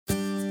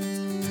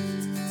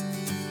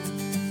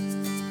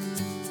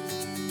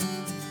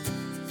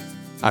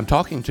I'm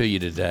talking to you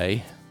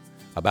today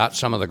about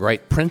some of the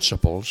great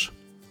principles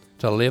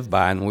to live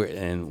by,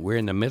 and we're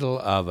in the middle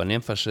of an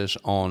emphasis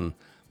on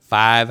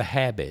 5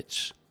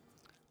 habits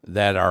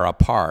that are a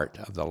part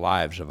of the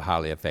lives of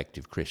highly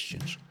effective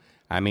Christians.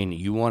 I mean,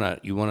 you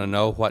want to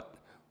know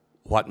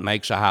what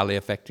makes a highly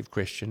effective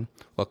Christian?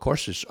 Well, of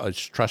course, it's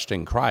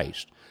trusting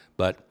Christ,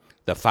 but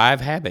the 5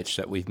 habits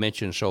that we've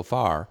mentioned so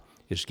far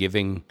is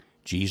giving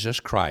Jesus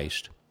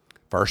Christ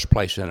first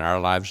place in our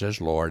lives as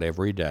Lord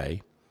every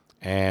day,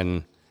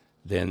 and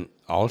then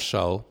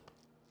also,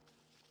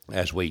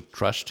 as we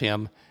trust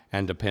Him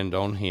and depend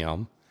on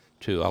Him,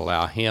 to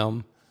allow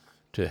Him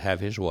to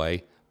have His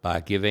way by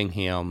giving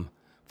Him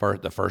for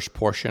the first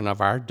portion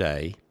of our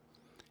day,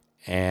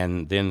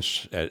 and then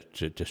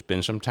to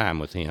spend some time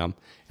with Him,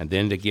 and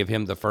then to give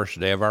Him the first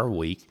day of our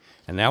week.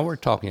 And now we're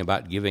talking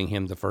about giving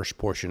Him the first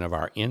portion of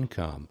our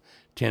income.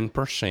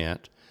 10%,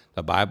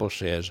 the Bible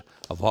says,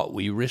 of what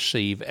we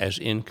receive as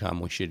income,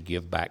 we should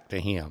give back to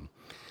Him.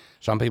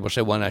 Some people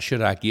say, well, now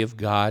should I give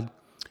God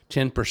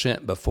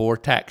 10% before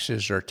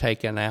taxes are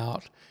taken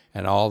out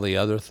and all the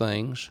other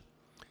things?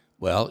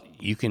 Well,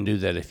 you can do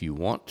that if you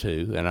want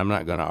to, and I'm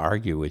not going to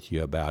argue with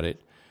you about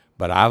it,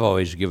 but I've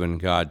always given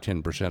God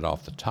 10%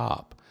 off the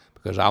top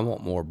because I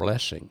want more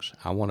blessings.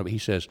 He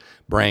says,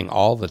 bring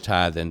all the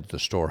tithe into the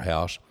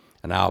storehouse,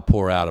 and I'll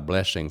pour out a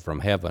blessing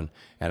from heaven.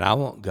 And I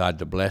want God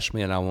to bless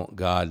me, and I want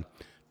God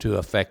to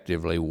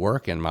effectively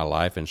work in my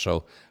life. And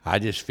so I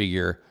just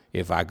figure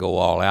if I go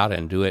all out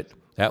and do it,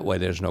 that way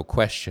there's no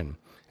question.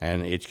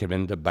 And it's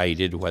been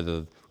debated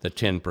whether the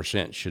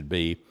 10% should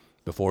be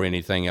before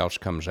anything else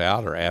comes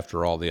out or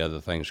after all the other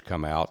things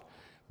come out.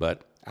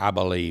 But I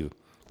believe,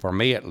 for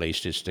me at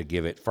least, it's to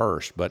give it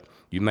first. But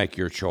you make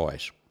your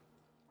choice.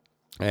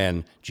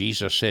 And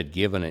Jesus said,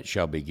 give and it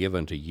shall be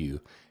given to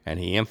you. And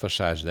He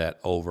emphasized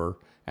that over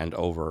and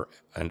over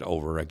and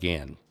over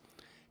again.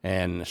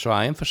 And so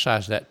I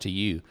emphasize that to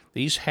you.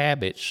 These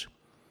habits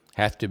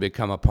have to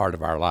become a part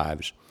of our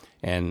lives.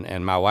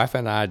 And my wife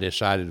and I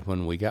decided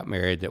when we got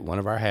married that one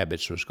of our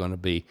habits was going to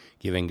be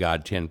giving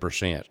God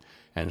 10%.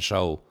 And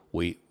so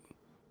we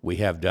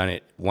have done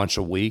it once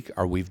a week,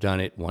 or we've done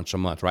it once a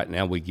month. Right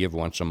now we give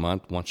once a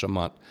month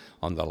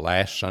on the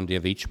last Sunday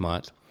of each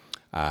month.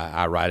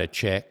 I write a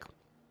check,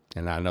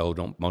 and I know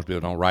most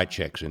people don't write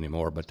checks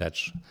anymore, but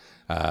that's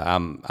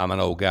I'm an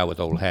old guy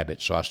with old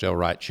habits, so I still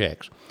write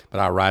checks.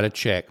 But I write a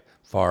check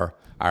for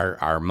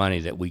our money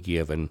that we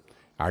give and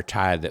our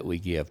tithe that we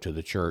give to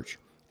the church,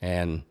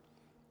 and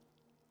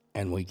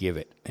we give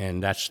it.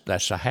 And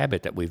that's a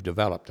habit that we've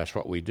developed. That's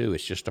what we do.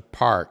 It's just a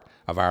part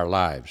of our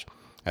lives,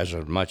 as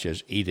much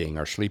as eating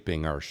or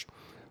sleeping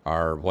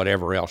or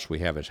whatever else we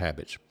have as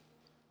habits.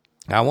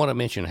 Now, I want to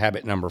mention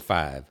habit number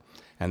 5,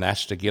 and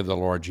that's to give the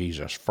Lord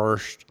Jesus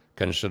first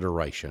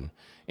consideration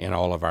in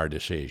all of our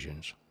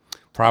decisions.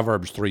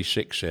 Proverbs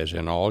 3:6 says,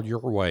 in all your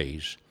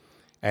ways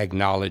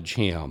acknowledge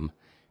Him,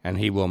 and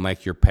He will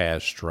make your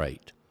paths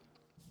straight.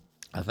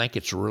 I think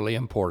it's really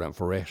important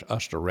for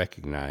us to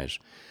recognize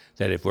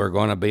that if we're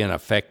going to be an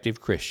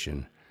effective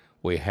Christian,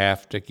 we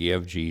have to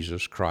give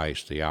Jesus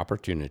Christ the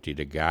opportunity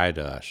to guide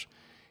us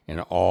in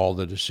all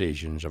the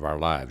decisions of our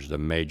lives, the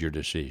major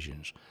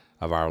decisions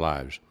of our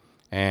lives,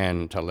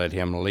 and to let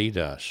Him lead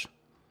us.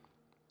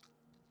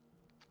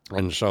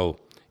 And so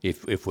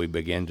if we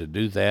begin to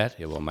do that,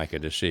 it will make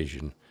it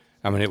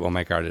will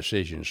make our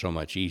decisions so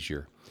much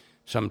easier.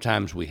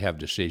 Sometimes we have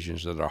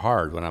decisions that are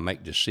hard. When I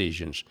make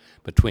decisions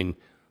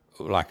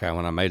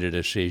when I made a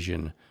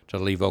decision to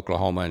leave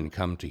Oklahoma and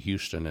come to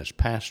Houston as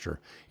pastor,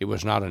 it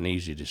was not an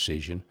easy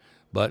decision,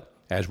 but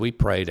as we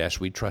prayed, as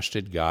we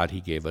trusted God,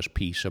 He gave us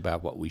peace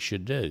about what we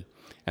should do,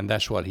 and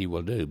that's what He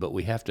will do. But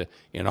we have to,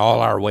 in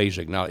all our ways,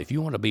 acknowledge. If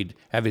you want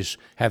to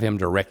have Him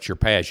direct your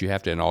paths, you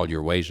have to, in all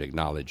your ways,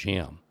 acknowledge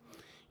Him.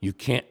 You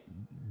can't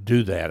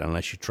do that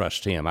unless you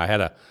trust Him. I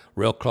had a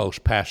real close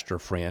pastor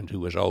friend who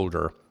was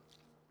older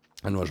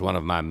and was one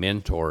of my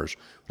mentors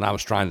when I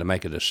was trying to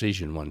make a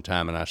decision one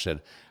time, and I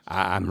said,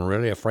 I'm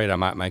really afraid I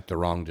might make the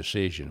wrong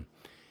decision.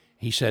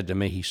 He said to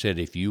me,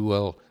 if you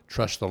will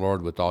trust the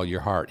Lord with all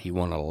your heart, He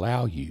won't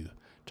allow you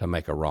to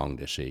make a wrong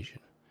decision.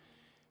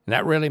 And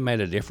that really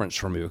made a difference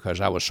for me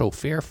because I was so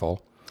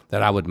fearful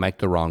that I would make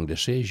the wrong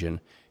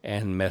decision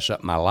and mess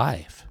up my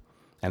life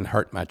and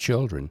hurt my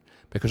children,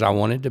 because I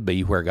wanted to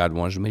be where God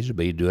wanted me to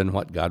be, doing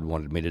what God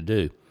wanted me to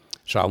do.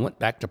 So I went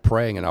back to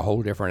praying in a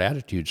whole different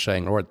attitude,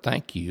 saying, Lord,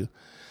 thank you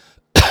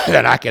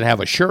that I can have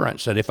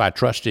assurance that if I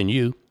trust in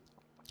you,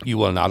 you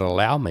will not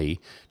allow me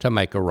to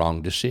make a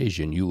wrong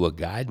decision. You will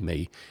guide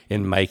me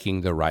in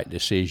making the right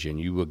decision.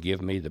 You will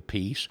give me the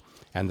peace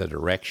and the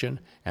direction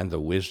and the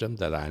wisdom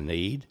that I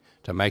need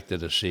to make the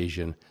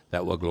decision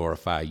that will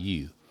glorify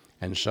you.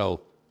 And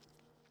so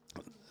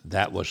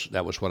that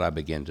was what I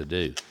began to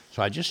do.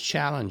 So I just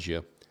challenge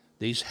you.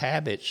 These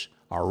habits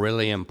are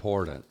really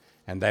important,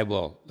 and they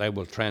will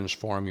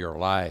transform your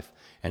life.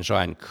 And so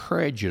I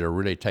encourage you to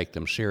really take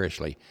them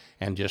seriously.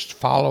 And just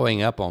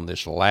following up on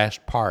this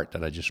last part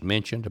that I just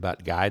mentioned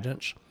about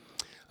guidance,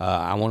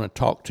 I want to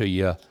talk to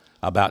you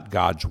about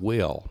God's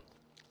will.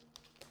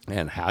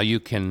 and how you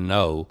can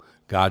know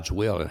God's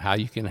will and how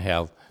you can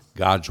have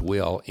God's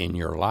will in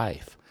your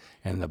life.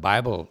 And the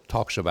Bible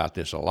talks about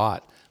this a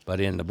lot, but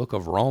in the book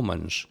of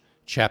Romans,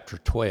 chapter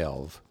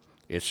 12,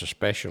 it's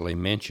especially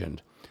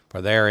mentioned.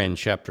 For there in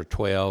chapter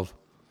 12,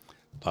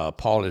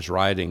 Paul is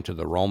writing to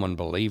the Roman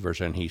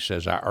believers, and he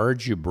says, I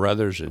urge you,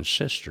 brothers and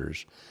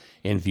sisters,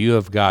 in view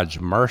of God's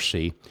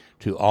mercy,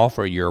 to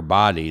offer your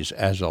bodies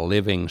as a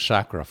living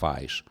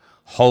sacrifice,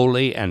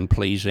 holy and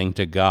pleasing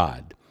to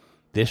God.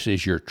 This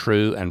is your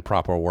true and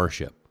proper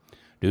worship.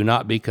 Do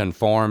not be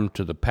conformed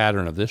to the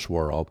pattern of this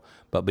world,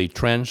 but be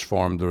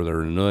transformed through the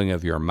renewing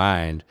of your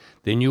mind.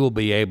 Then you will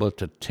be able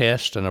to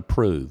test and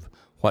approve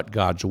what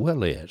God's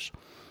will is,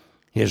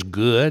 His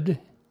good,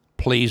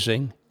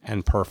 pleasing,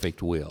 and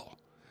perfect will.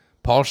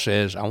 Paul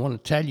says, I want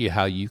to tell you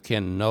how you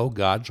can know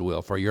God's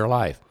will for your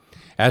life.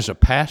 As a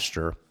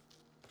pastor,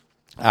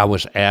 I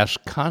was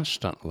asked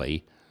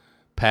constantly,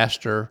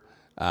 Pastor,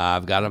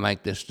 I've got to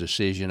make this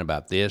decision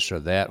about this or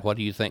that. What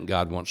do you think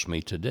God wants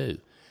me to do?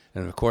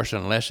 And of course,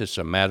 unless it's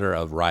a matter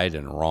of right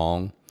and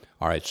wrong,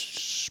 or it's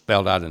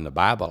spelled out in the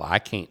Bible, I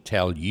can't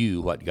tell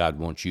you what God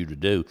wants you to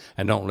do,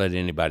 and don't let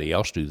anybody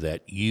else do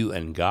that. You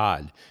and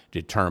God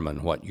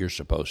determine what you're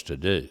supposed to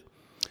do,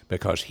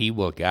 because He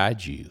will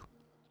guide you.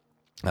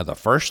 Now, the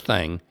first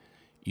thing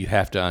you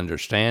have to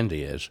understand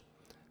is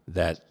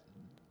that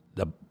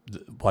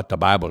what the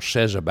Bible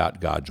says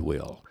about God's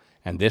will,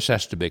 and this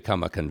has to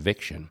become a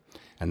conviction.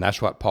 And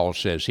that's what Paul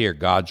says here.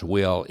 God's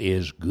will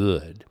is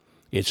good.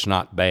 It's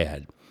not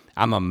bad.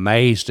 I'm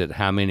amazed at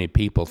how many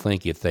people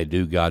think if they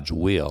do God's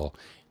will,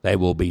 they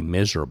will be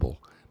miserable.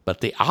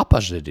 But the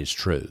opposite is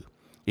true.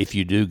 If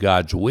you do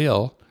God's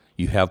will,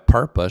 you have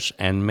purpose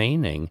and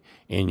meaning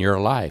in your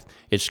life.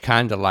 It's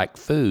kind of like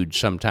food.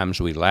 Sometimes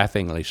we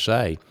laughingly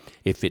say,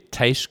 if it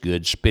tastes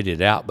good, spit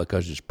it out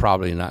because it's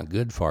probably not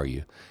good for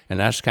you. And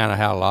that's kind of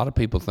how a lot of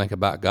people think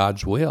about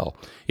God's will.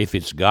 If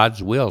it's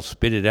God's will,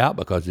 spit it out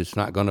because it's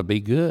not going to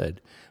be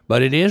good.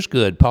 But it is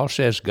good. Paul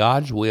says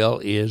God's will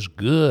is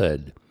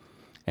good.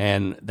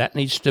 And that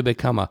needs to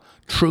become a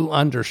true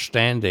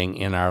understanding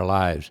in our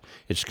lives.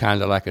 It's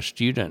kind of like a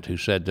student who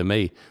said to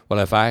me, well,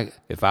 if I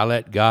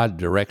let God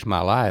direct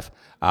my life,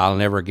 I'll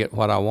never get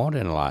what I want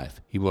in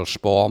life. He will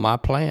spoil my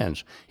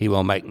plans. He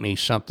will make me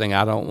something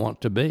I don't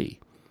want to be.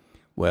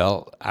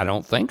 Well, I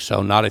don't think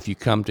so. Not if you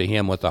come to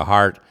Him with a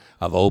heart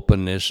of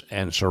openness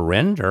and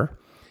surrender.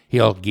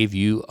 He'll give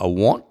you a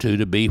want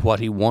to be what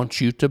He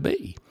wants you to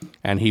be,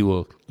 and He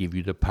will give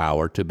you the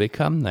power to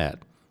become that.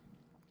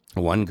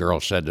 One girl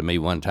said to me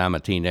one time, a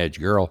teenage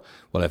girl,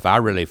 well, if I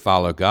really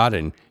follow God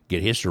and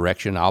get His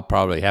direction, I'll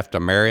probably have to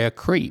marry a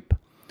creep.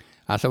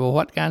 I said, well,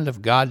 what kind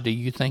of God do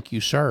you think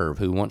you serve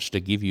who wants to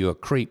give you a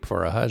creep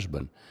for a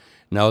husband?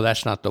 No,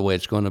 that's not the way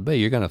it's going to be.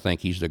 You're going to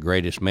think he's the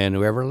greatest man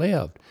who ever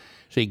lived.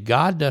 See,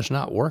 God does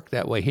not work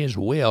that way. His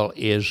will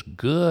is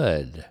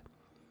good.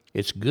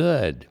 It's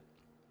good.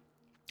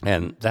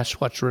 And that's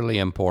what's really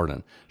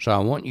important. So I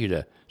want you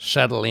to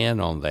settle in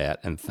on that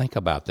and think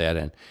about that,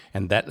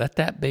 and let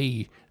that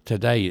be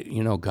today.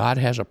 You know, God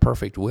has a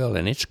perfect will,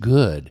 and it's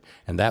good.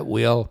 And that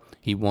will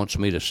He wants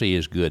me to see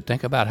is good.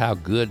 Think about how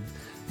good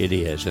it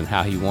is and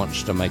how He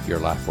wants to make your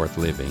life worth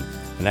living.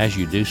 And as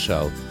you do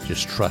so,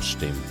 just trust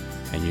Him,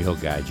 and He'll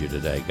guide you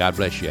today. God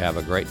bless you. Have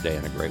a great day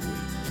and a great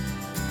week.